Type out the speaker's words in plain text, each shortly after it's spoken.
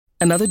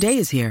Another day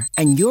is here,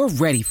 and you're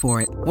ready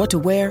for it. What to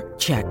wear?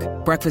 Check.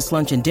 Breakfast,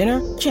 lunch, and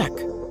dinner? Check.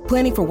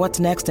 Planning for what's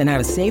next and how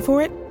to save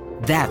for it?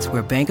 That's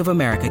where Bank of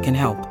America can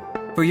help.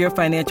 For your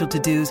financial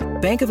to-dos,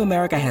 Bank of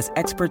America has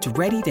experts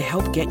ready to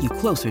help get you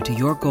closer to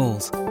your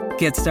goals.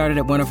 Get started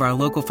at one of our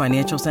local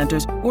financial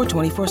centers or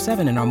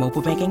 24/7 in our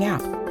mobile banking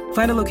app.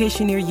 Find a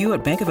location near you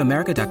at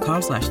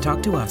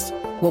bankofamerica.com/talktous.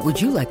 What would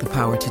you like the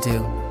power to do?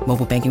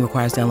 Mobile banking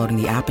requires downloading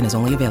the app and is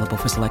only available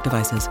for select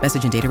devices.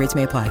 Message and data rates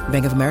may apply.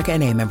 Bank of America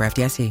N.A., member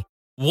FDIC.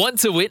 Want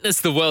to witness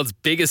the world's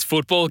biggest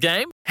football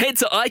game? Head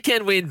to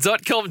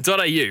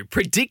iCanWin.com.au,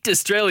 predict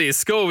Australia's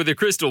score with a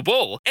crystal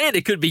ball, and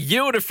it could be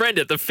you and a friend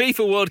at the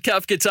FIFA World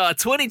Cup Qatar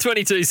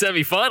 2022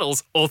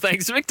 semi-finals, all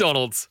thanks to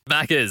McDonald's.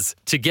 Maccas,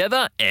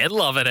 together and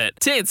loving it.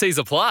 TNCs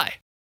apply.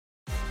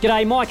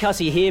 G'day, Mike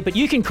Hussey here, but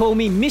you can call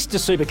me Mr.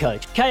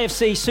 Supercoach.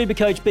 KFC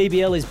Supercoach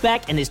BBL is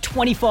back and there's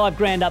 25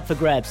 grand up for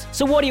grabs.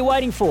 So what are you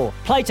waiting for?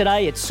 Play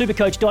today at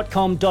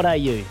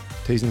supercoach.com.au.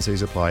 T's and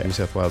C's apply. New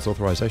South Wales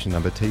authorisation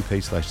number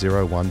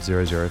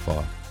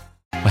TP/01005.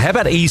 How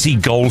about easy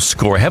goal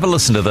scorer? Have a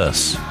listen to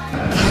this.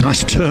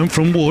 Nice turn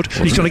from Wood.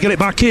 He's going to get it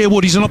back here.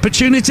 Wood, he's an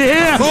opportunity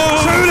here.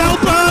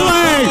 Trudell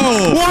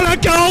Burnley! What a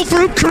goal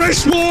from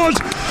Chris Wood!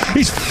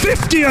 His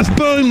 50th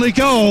Burnley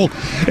goal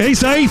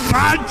is a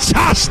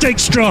fantastic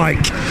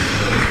strike.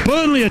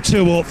 Burnley are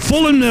 2 up,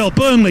 Fulham 0,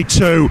 Burnley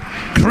 2.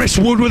 Chris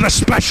Wood with a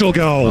special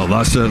goal. Well,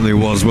 that certainly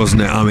was,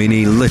 wasn't it? I mean,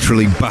 he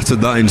literally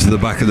battered that into the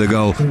back of the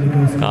goal.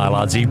 Aye,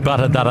 lads, he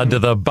battered that into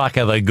the back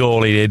of the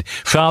goal, he did.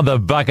 Found the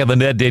back of the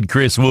net, did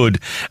Chris Wood.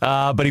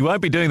 But he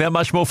won't be doing that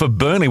much more for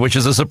Burnley, which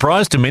is a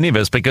surprise to many of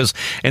us, because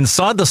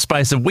inside the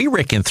space of, we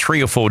reckon,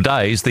 3 or 4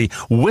 days, the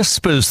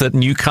whispers that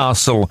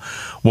Newcastle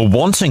were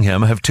wanting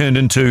him have turned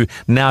into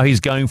now he's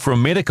going for a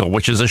medical,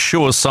 which is a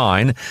sure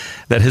sign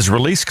that his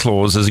release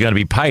clause is going to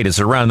be paid. It's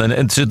around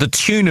and to the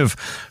tune of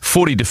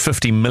 40 to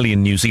 50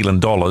 million New Zealand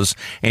dollars,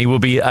 and he will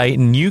be a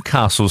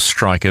Newcastle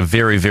striker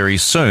very, very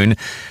soon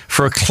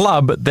for a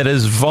club that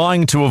is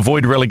vying to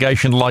avoid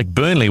relegation like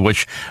Burnley,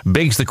 which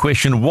begs the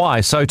question,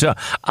 why? So to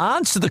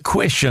answer the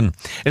question,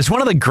 is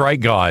one of the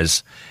great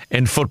guys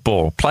in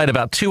football, played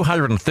about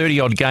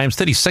 230-odd games,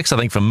 36, I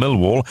think, for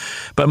Millwall,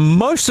 but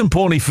most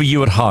importantly for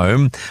you at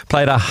home,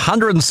 played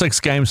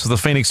 106 games for the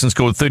Phoenix and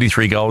scored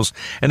 33 goals,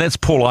 and that's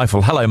Paul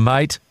Eiffel. Hello,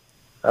 mate.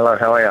 Hello,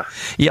 how are you?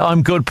 Yeah,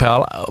 I'm good,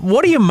 pal.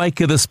 What do you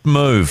make of this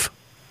move?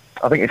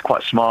 I think it's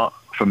quite smart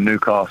from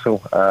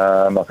Newcastle.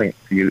 I think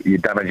you're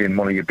damaging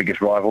one of your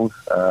biggest rivals,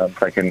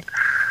 taking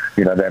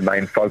their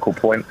main focal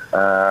point.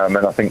 And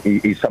I think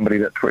he's somebody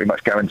that pretty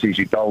much guarantees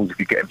you goals. If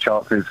you get him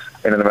chances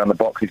in and around the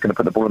box, he's going to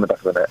put the ball in the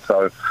back of the net.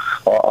 So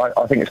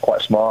I think it's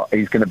quite smart.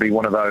 He's going to be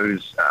one of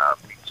those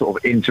sort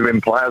of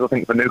interim players, I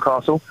think, for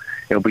Newcastle.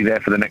 He'll be there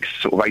for the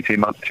next sort of 18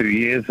 months, 2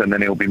 years, and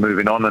then he'll be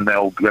moving on, and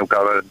they'll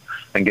go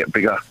and get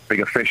bigger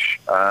fish.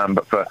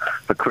 But for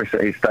Chris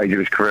at his stage of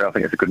his career, I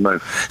think it's a good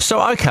move. So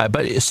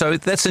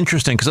that's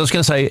interesting, because I was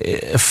going to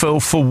say,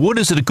 for Wood,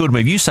 is it a good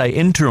move? You say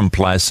interim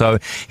player, so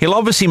he'll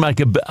obviously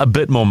make a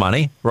bit more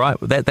money, right?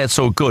 That's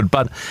all good,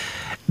 but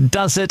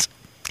does it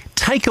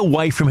take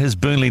away from his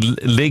Burnley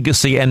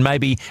legacy, and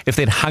maybe if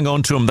they'd hung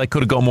on to him, they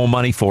could have got more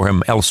money for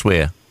him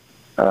elsewhere?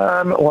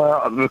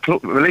 Well, the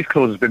release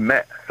clause has been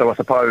met, so I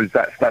suppose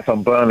that's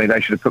on Burnley.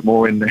 They should have put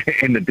more in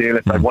the deal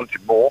if they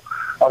wanted more.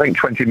 I think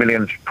 20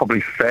 million is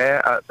probably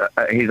fair.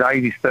 At his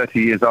age, he's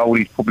 30 years old.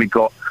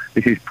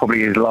 This is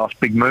probably his last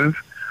big move.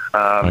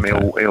 Okay.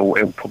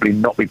 He'll probably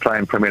not be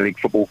playing Premier League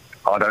football.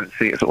 I don't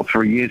see it sort of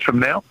 3 years from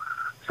now.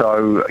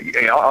 So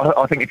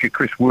I think if you're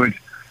Chris Wood,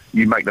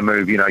 you make the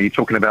move. You're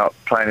talking about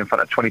playing in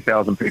front of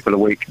 20,000 people a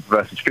week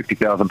versus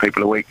 50,000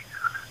 people a week.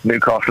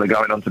 Newcastle are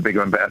going on to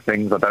bigger and better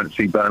things. I don't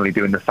see Burnley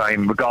doing the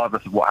same,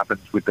 regardless of what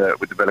happens with the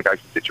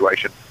relegation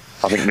situation.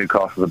 I think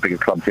Newcastle's a bigger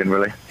club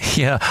generally.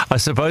 Yeah, I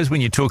suppose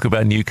when you talk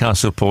about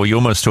Newcastle, Paul, you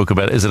almost talk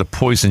about, is it a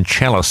poison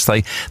chalice?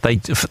 They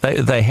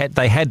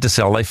had to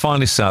sell. They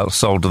finally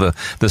sold to the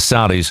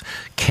Saudis.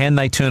 Can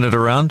they turn it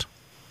around?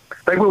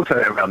 They will turn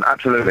it around,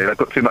 absolutely. They've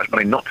got too much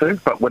money not to,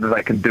 but whether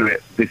they can do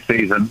it this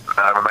season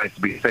remains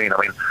to be seen.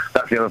 I mean,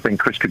 that's the other thing.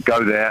 Chris could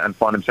go there and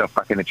find himself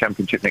back in the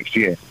Championship next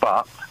year,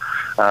 but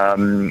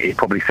he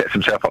probably sets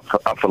himself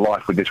up for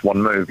life with this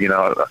one move.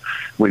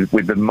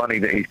 With the money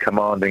that he's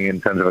commanding in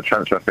terms of a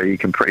transfer fee, he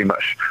can pretty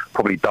much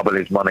probably double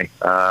his money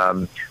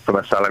from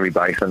a salary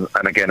base. And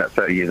again, at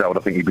 30 years old,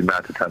 I think he'd be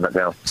mad to turn that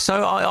down.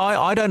 So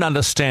I don't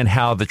understand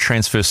how the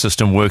transfer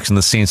system works in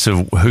the sense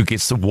of who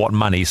gets what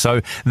money.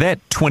 So that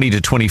 20 to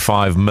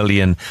 25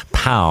 million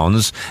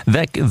pounds,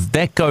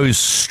 that goes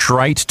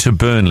straight to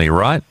Burnley,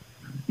 right?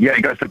 Yeah,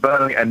 it goes to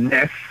Burnley and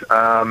Ness.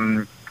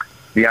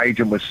 The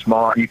agent was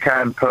smart. You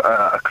can put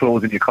a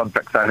clause in your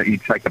contract saying that you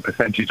take a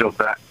percentage of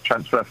that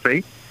transfer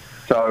fee.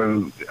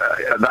 So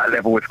at that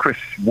level, if Chris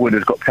Wood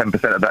has got 10%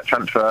 of that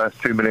transfer,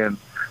 £2 million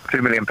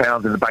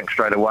in the bank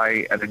straight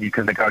away, and then you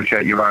can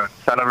negotiate your own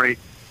salary.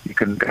 You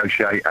can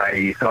negotiate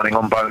a signing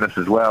on bonus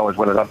as well as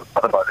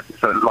other bonuses.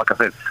 So, like I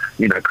said,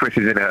 Chris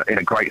is in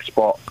a great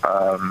spot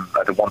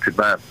as a wanted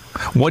man.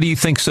 What do you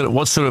think?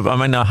 I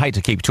mean, I hate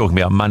to keep talking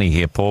about money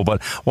here, Paul,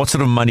 but what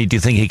sort of money do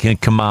you think he can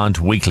command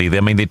weekly?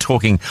 I mean, they're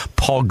talking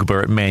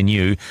Pogba at Man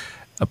U,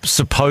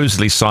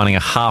 supposedly signing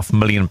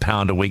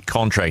 £500,000 a week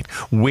contract.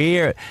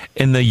 Where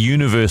in the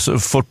universe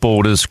of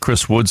football does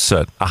Chris Wood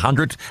sit?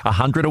 100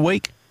 a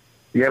week?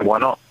 Yeah, why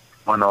not?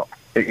 Why not?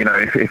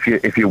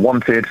 If you're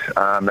wanted,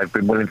 they've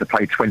been willing to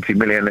pay $20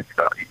 million.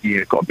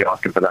 You've got to be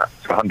asking for that.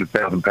 So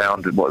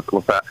 £100,000.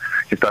 What's that?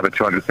 Just over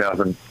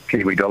 200,000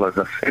 Kiwi dollars.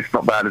 It's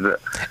not bad, is it?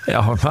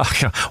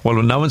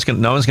 Well, no one's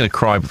going to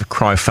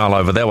cry foul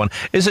over that one.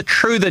 Is it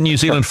true that New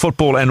Zealand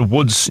football and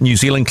Wood's New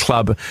Zealand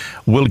club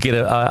will get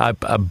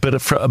a bit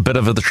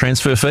of the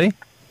transfer fee?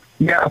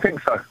 Yeah, I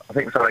think so.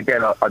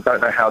 Again, I don't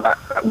know how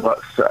that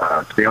works.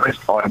 To be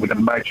honest, I would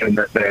imagine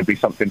that there'd be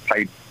something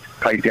paid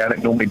down. It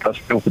normally does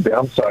filter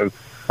down, so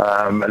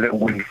a little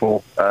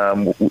windfall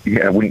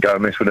wouldn't go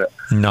amiss with it.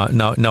 No,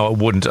 it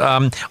wouldn't.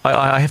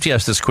 I have to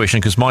ask this question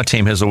because my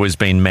team has always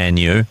been Man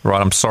U, right?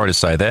 I'm sorry to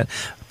say that.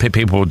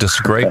 People will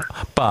disagree.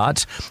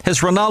 But has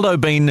Ronaldo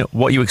been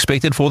what you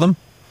expected for them?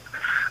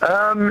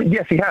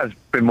 Yes, he has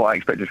been what I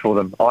expected for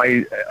them.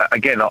 I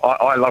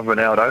love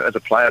Ronaldo as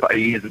a player, but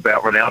he is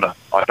about Ronaldo.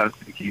 I don't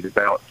think he's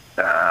about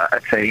a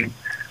team,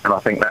 and I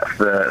think that's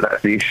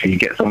the issue. You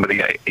get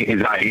somebody at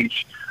his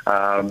age.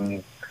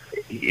 Can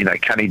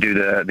he do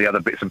the other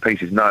bits and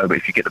pieces? No, but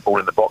if you get the ball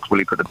in the box, will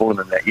he put the ball in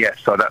the net? Yes.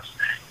 So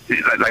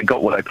they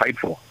got what they paid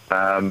for,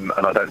 and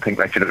I don't think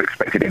they should have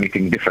expected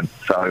anything different.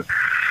 So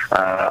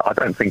I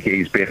don't think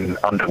he's been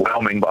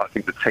underwhelming, but I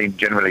think the team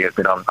generally has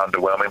been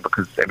underwhelming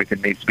because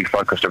everything needs to be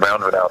focused around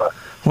Ronaldo.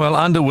 Well,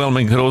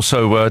 underwhelming could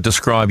also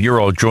describe your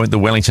old joint, the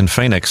Wellington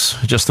Phoenix.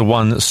 Just the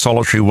one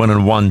solitary win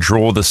and one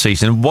draw this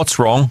season. What's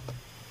wrong?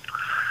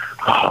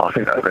 I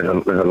think that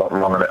there's a lot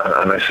wrong in it,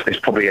 and it's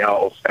probably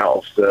out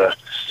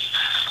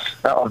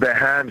of their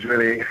hands,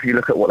 really. If you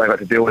look at what they've had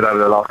to deal with over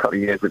the last couple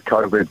of years with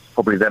COVID,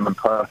 probably them and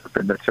Perth have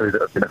been the two that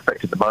have been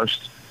affected the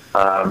most.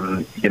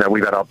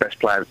 We've had our best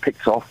players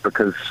picked off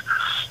because,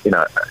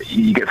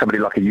 you get somebody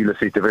like a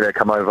Ulysses De Villa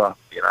come over,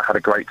 had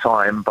a great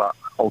time, but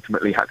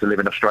ultimately had to live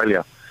in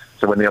Australia.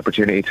 So when the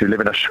opportunity to live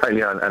in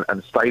Australia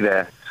and stay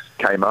there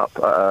came up,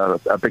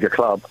 a bigger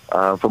club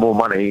for more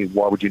money,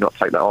 why would you not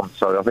take that on?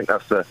 So I think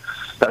that's a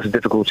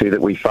difficulty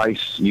that we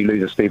face. You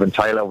lose a Stephen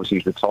Taylor, obviously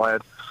he's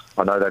retired.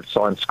 I know they've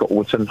signed Scott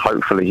Wootton.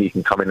 Hopefully he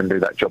can come in and do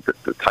that job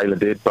that Taylor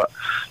did. But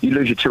you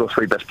lose your two or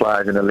three best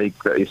players in a league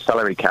that is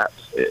salary capped,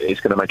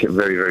 it's going to make it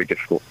very, very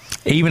difficult.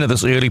 Even at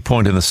this early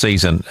point in the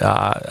season,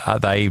 do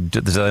they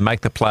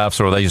make the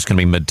playoffs, or are they just going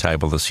to be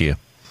mid-table this year?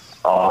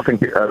 I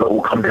think it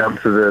will come down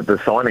to the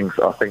signings.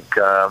 I think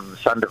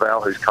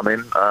Sandoval, who's come in,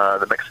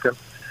 the Mexican,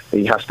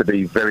 he has to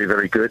be very,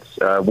 very good.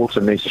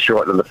 Wilson needs to shore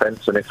up the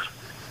defence, and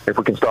if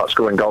we can start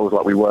scoring goals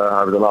like we were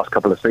over the last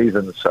couple of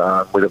seasons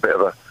with a bit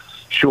of a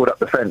shored-up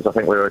defence, I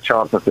think we're a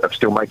chance of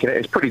still making it.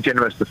 It's pretty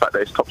generous, the fact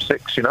that it's top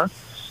six,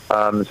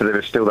 so there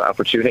is still that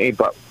opportunity,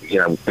 but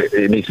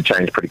it needs to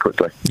change pretty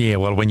quickly. Yeah,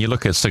 well, when you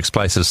look at sixth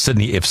places,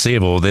 Sydney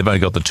FC, they've only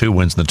got the 2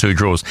 wins and the 2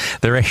 draws.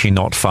 They're actually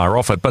not far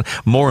off it, but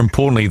more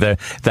importantly,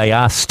 they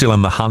are still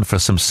in the hunt for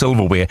some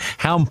silverware.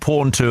 How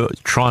important to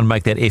try and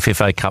make that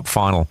FFA Cup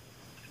final?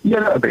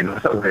 Yeah, that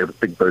would be a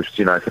big boost.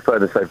 It's the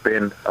furthest they've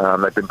been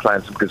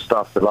playing some good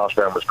stuff. The last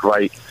round was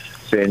great.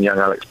 Seeing young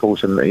Alex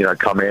Paulson,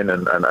 come in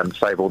and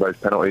save all those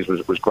penalties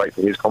was great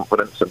for his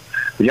confidence. And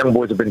the young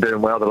boys have been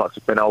doing well. The likes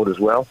of Ben Old as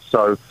well.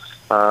 So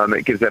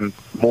it gives them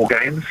more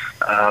games.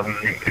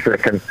 If they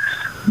can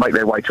make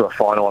their way to a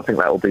final, I think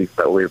that will be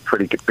a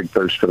pretty big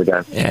boost for the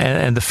game.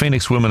 And the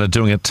Phoenix women are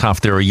doing it tough.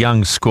 They're a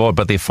young squad,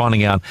 but they're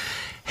finding out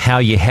how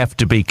you have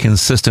to be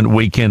consistent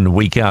week in,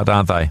 week out,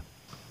 aren't they?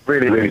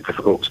 Really, really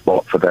difficult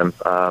spot for them.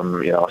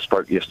 I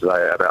spoke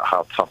yesterday about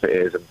how tough it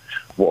is and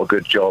what a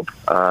good job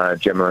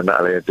Gemma and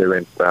Natalie are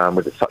doing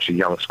with such a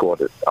young squad.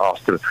 That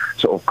asked to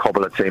sort of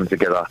cobble a team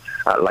together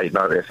at late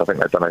notice. I think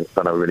they've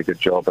done a really good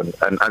job, and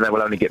they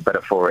will only get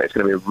better for it. It's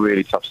going to be a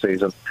really tough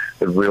season.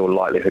 The real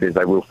likelihood is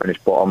they will finish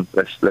bottom.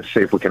 Let's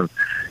see if we can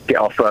get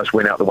our first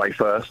win out the way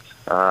first,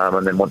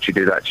 and then once you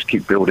do that, just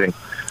keep building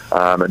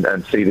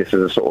and see this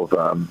as a sort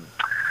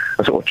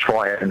of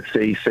try and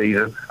see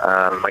season.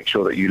 Make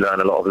sure that you learn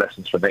a lot of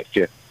lessons for next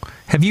year.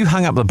 Have you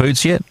hung up the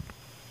boots yet?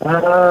 I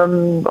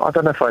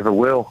don't know if I ever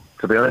will,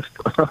 to be honest.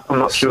 I'm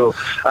not sure.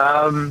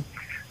 I'm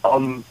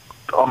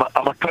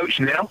a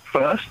coach now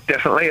first,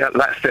 definitely.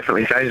 That's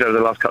definitely changed over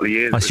the last couple of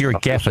years. So you're a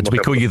gaffer. Do we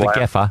call you the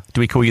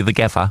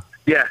gaffer?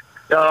 Yeah.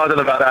 No, I don't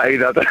know about that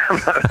either.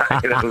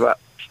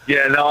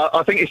 Yeah, no,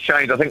 I think it's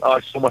changed. I think I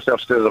saw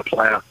myself still as a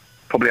player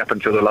probably up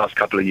until the last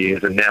couple of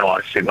years, and now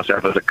I see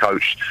myself as a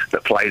coach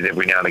that plays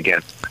every now and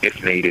again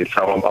if needed.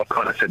 So I've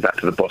kind of said that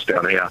to the boss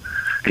down here.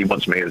 He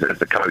wants me as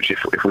the coach.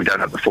 If we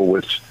don't have the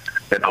forwards,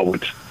 then I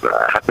would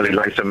happily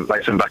lace them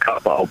back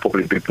up, but I'll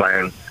probably be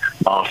playing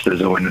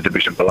Masters or in the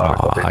division below.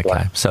 Oh,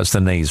 okay. So it's the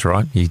knees,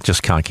 right? You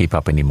just can't keep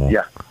up anymore.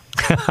 Yeah.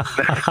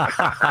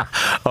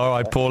 All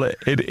right, Paul,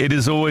 it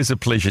is always a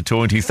pleasure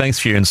talking to you. Thanks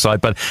for your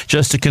insight. But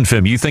just to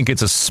confirm, you think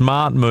it's a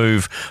smart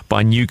move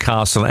by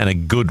Newcastle and a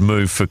good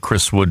move for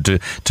Chris Wood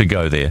to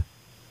go there?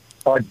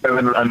 I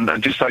do,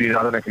 and just so you know,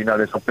 I don't know if you know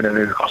this, I've been a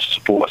Newcastle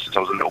supporter since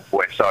I was a little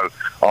boy, so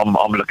I'm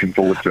looking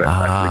forward to it.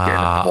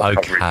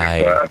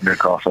 Okay. Of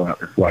Newcastle out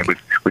this way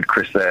with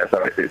Chris there,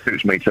 so it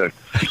suits me too.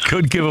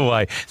 Good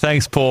giveaway.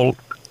 Thanks, Paul.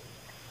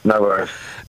 No worries.